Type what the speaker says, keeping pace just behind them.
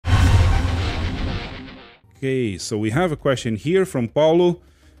Okay, so we have a question here from Paulo.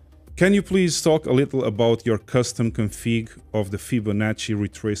 Can you please talk a little about your custom config of the Fibonacci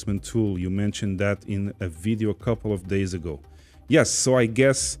retracement tool? You mentioned that in a video a couple of days ago. Yes, so I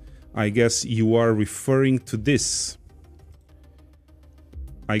guess you are referring to this.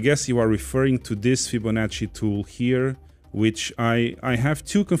 I guess you are referring to this Fibonacci tool here, which I have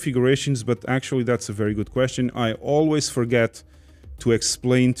two configurations, but actually that's a very good question. I always forget to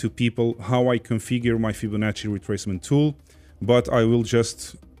explain to people how I configure my Fibonacci retracement tool, but I will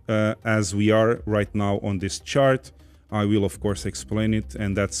just, as we are right now on this chart, I will of course explain it,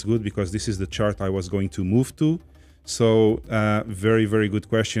 and that's good because this is the chart I was going to move to. So very, very good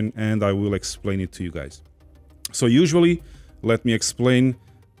question, and I will explain it to you guys. So usually, let me explain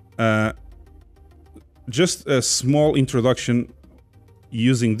just a small introduction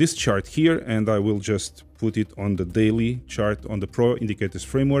using this chart here, and I will just put it on the daily chart on the Pro Indicators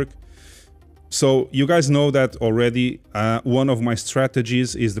framework. So you guys know that already. One of my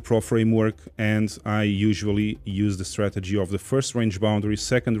strategies is the Pro framework, and I usually use the strategy of the first range boundary,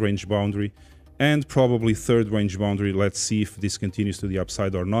 second range boundary, and probably third range boundary. Let's see if this continues to the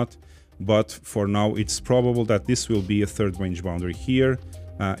upside or not. But for now, it's probable that this will be a third range boundary here.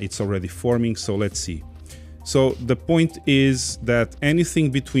 It's already forming, so let's see. So the point is that anything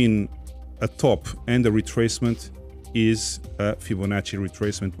between a top and a retracement is a Fibonacci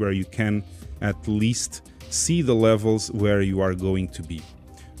retracement, where you can at least see the levels where you are going to be.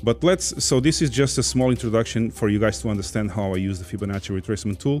 But so this is just a small introduction for you guys to understand how I use the Fibonacci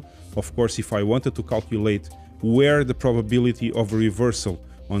retracement tool. Of course, if I wanted to calculate where the probability of a reversal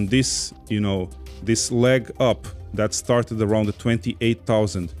on this, this leg up that started around the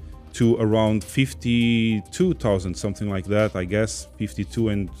 28,000 to around 52,000, something like that, I guess,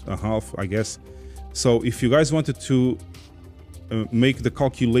 52.5, I guess. So if you guys wanted to make the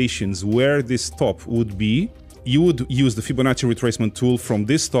calculations where this top would be, you would use the Fibonacci retracement tool from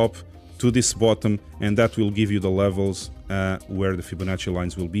this top to this bottom, and that will give you the levels where the Fibonacci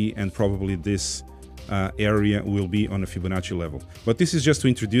lines will be, and probably this area will be on a Fibonacci level. But this is just to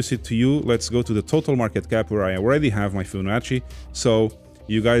introduce it to you. Let's go to the total market cap, where I already have my Fibonacci. So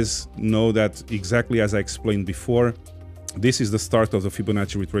you guys know that exactly as I explained before, this is the start of the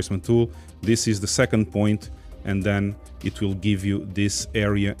Fibonacci retracement tool. This is the second point, and then it will give you this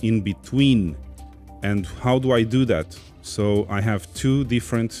area in between. And how do I do that? So I have two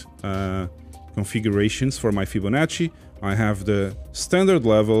different configurations for my Fibonacci. I have the standard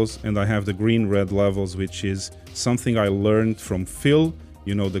levels and I have the green-red levels, which is something I learned from Phil,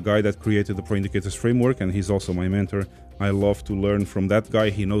 the guy that created the Pro Indicators framework, and he's also my mentor. I love to learn from that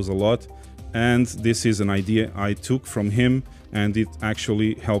guy. He knows a lot. And this is an idea I took from him, and it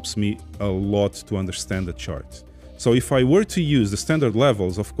actually helps me a lot to understand the chart. So if I were to use the standard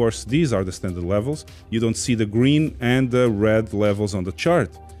levels, of course, these are the standard levels. You don't see the green and the red levels on the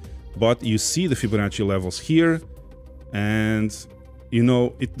chart, but you see the Fibonacci levels here, and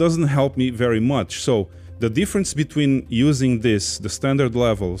it doesn't help me very much. So the difference between using the standard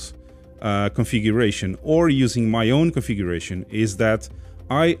levels configuration or using my own configuration is that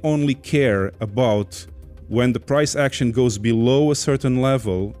I only care about when the price action goes below a certain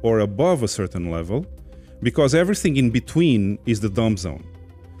level or above a certain level, because everything in between is the dump zone.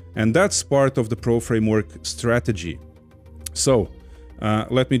 And that's part of the Pro framework strategy. So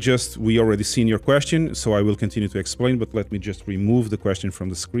we already seen your question, so I will continue to explain, but let me just remove the question from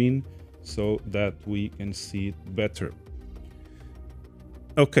the screen so that we can see it better.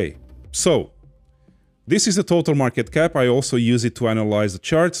 Okay, so this is the total market cap. I also use it to analyze the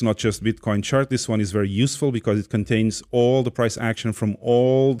charts, not just Bitcoin chart. This one is very useful because it contains all the price action from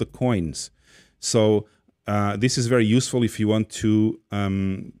all the coins. So this is very useful if you want to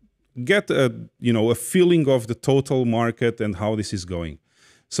get a feeling of the total market and how this is going.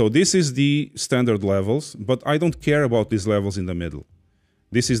 So this is the standard levels, but I don't care about these levels in the middle.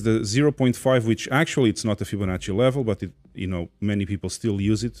 This is the 0.5, which actually it's not a Fibonacci level, but many people still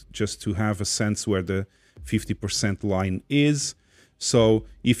use it just to have a sense where the 50% line is. So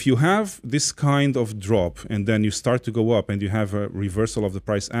if you have this kind of drop and then you start to go up and you have a reversal of the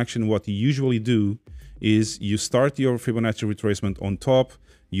price action, what you usually do is you start your Fibonacci retracement on top,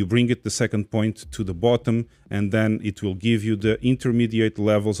 you bring it the second point to the bottom, and then it will give you the intermediate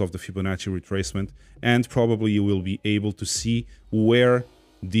levels of the Fibonacci retracement, and probably you will be able to see where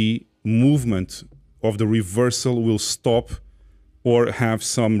the movement of the reversal will stop or have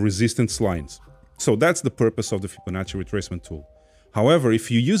some resistance lines. So that's the purpose of the Fibonacci retracement tool. However,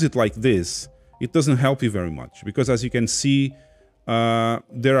 if you use it like this, it doesn't help you very much, because as you can see,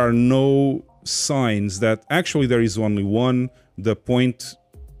 there are no signs that actually there is only one, the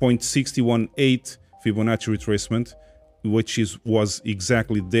 0.618 Fibonacci retracement, which was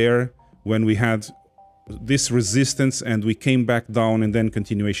exactly there when we had this resistance and we came back down and then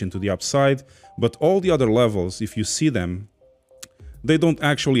continuation to the upside. But all the other levels, if you see them, they don't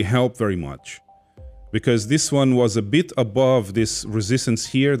actually help very much, because this one was a bit above this resistance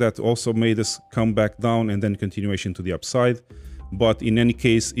here that also made us come back down and then continuation to the upside. But in any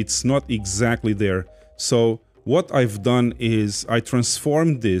case, it's not exactly there. So what I've done is I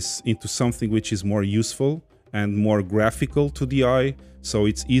transformed this into something which is more useful and more graphical to the eye, so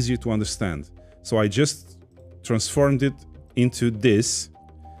it's easier to understand. So I just transformed it into this,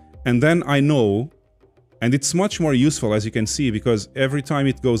 and then I know, and it's much more useful, as you can see, because every time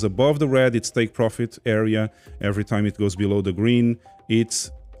it goes above the red, it's take profit area. Every time it goes below the green,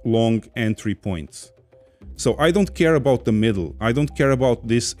 it's long entry points. So I don't care about the middle. I don't care about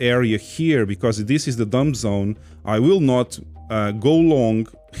this area here, because this is the dump zone. I will not go long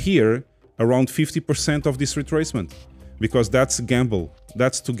here around 50% of this retracement, because that's gamble.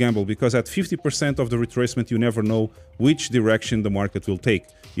 That's to gamble, because at 50% of the retracement, you never know which direction the market will take.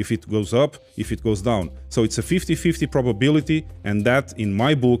 If it goes up, if it goes down. So it's a 50-50 probability, and that, in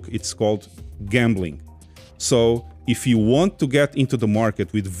my book, it's called gambling. So if you want to get into the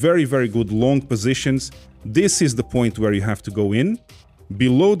market with very, very good long positions, this is the point where you have to go in,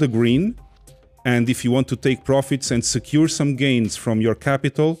 below the green. And if you want to take profits and secure some gains from your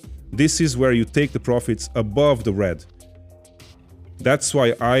capital, this is where you take the profits above the red. That's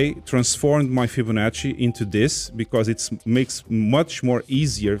why I transformed my Fibonacci into this, because it makes much more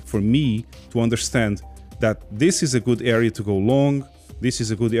easier for me to understand that this is a good area to go long, this is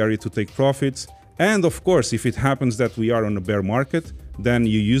a good area to take profits. And of course, if it happens that we are on a bear market, then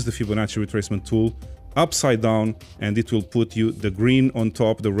you use the Fibonacci retracement tool upside down, and it will put you the green on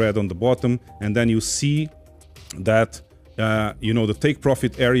top, the red on the bottom, and then you see that you know, the take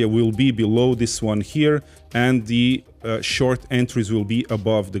profit area will be below this one here, and the short entries will be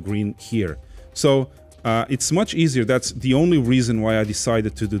above the green here. So it's much easier. That's the only reason why I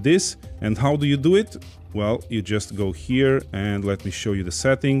decided to do this. And how do you do it? Well, you just go here, and let me show you the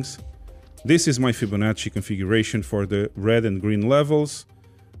settings. This is my Fibonacci configuration for the red and green levels.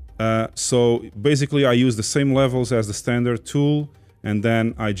 So basically I use the same levels as the standard tool, and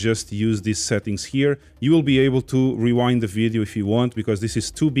then I just use these settings here. You will be able to rewind the video if you want, because this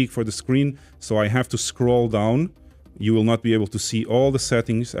is too big for the screen, so I have to scroll down. You will not be able to see all the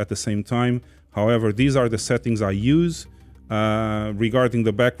settings at the same time. However, these are the settings I use. Regarding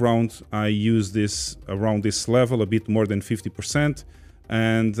the background, I use this around this level, a bit more than 50%.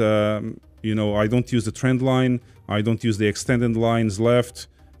 And you know, I don't use the trend line, I don't use the extended lines left.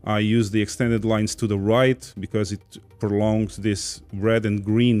 I use the extended lines to the right, because it prolongs this red and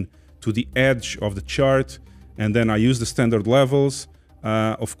green to the edge of the chart. And then I use the standard levels.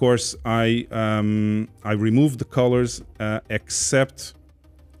 Of course, I remove the colors except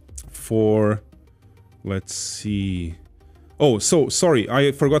for, let's see. Oh, so sorry,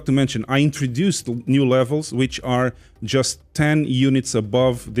 I forgot to mention, I introduced new levels, which are just 10 units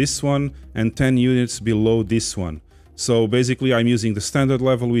above this one and 10 units below this one. So basically I'm using the standard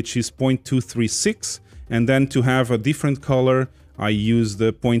level, which is 0.236, and then to have a different color, I use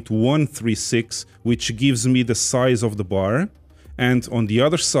the 0.136, which gives me the size of the bar. And on the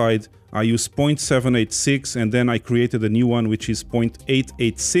other side, I use 0.786, and then I created a new one, which is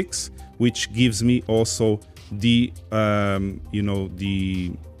 0.886, which gives me also the, you know,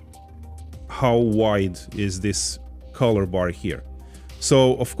 the how wide is this color bar here.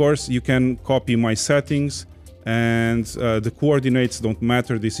 So of course you can copy my settings, and the coordinates don't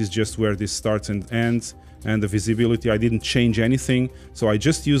matter. This is just where this starts and ends, and the visibility, I didn't change anything. So I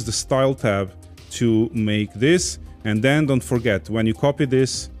just use the style tab to make this. And then don't forget, when you copy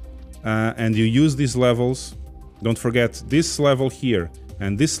this and you use these levels, don't forget this level here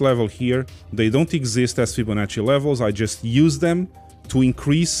and this level here, they don't exist as Fibonacci levels. I just use them to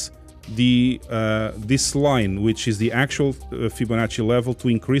increase the this line, which is the actual Fibonacci level, to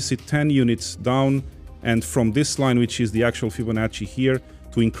increase it 10 units down, and from this line, which is the actual Fibonacci here,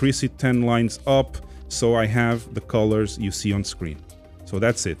 to increase it 10 lines up, so I have the colors you see on screen. So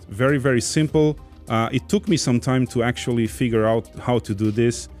that's it. Very, very simple. It took me some time to actually figure out how to do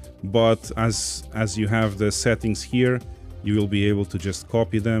this, but as you have the settings here, you will be able to just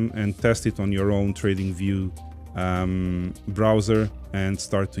copy them and test it on your own TradingView browser and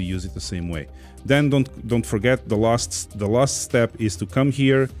start to use it the same way. Then don't forget, the last step is to come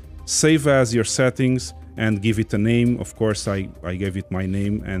here, save as your settings, and give it a name. Of course, I gave it my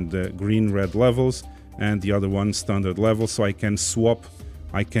name and the green red levels, and the other one standard level, so I can swap.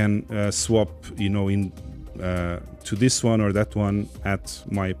 You know, in to this one or that one at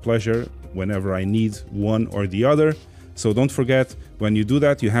my pleasure, whenever I need one or the other. So don't forget, when you do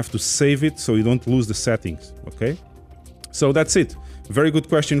that, you have to save it so you don't lose the settings, okay? So that's it. Very good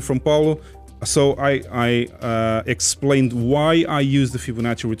question from Paulo. So I explained why I use the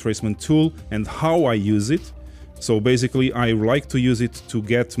Fibonacci retracement tool and how I use it. So basically, I like to use it to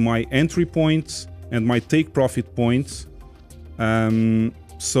get my entry points and my take profit points.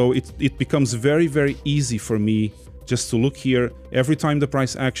 So it becomes very, very easy for me just to look here. Every time the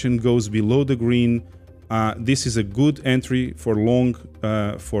price action goes below the green, this is a good entry for long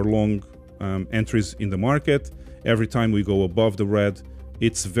entries in the market. Every time we go above the red,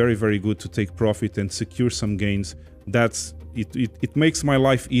 it's very, very good to take profit and secure some gains. It makes my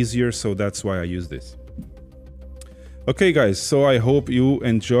life easier, so that's why I use this. Okay, guys, so I hope you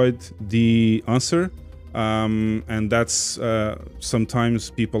enjoyed the answer. And that's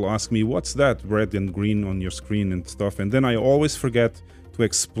sometimes people ask me, what's that red and green on your screen and stuff? And then I always forget to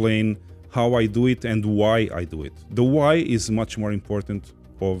explain how I do it and why I do it. The why is much more important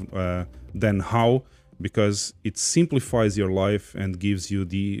than how, because it simplifies your life and gives you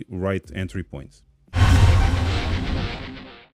the right entry points.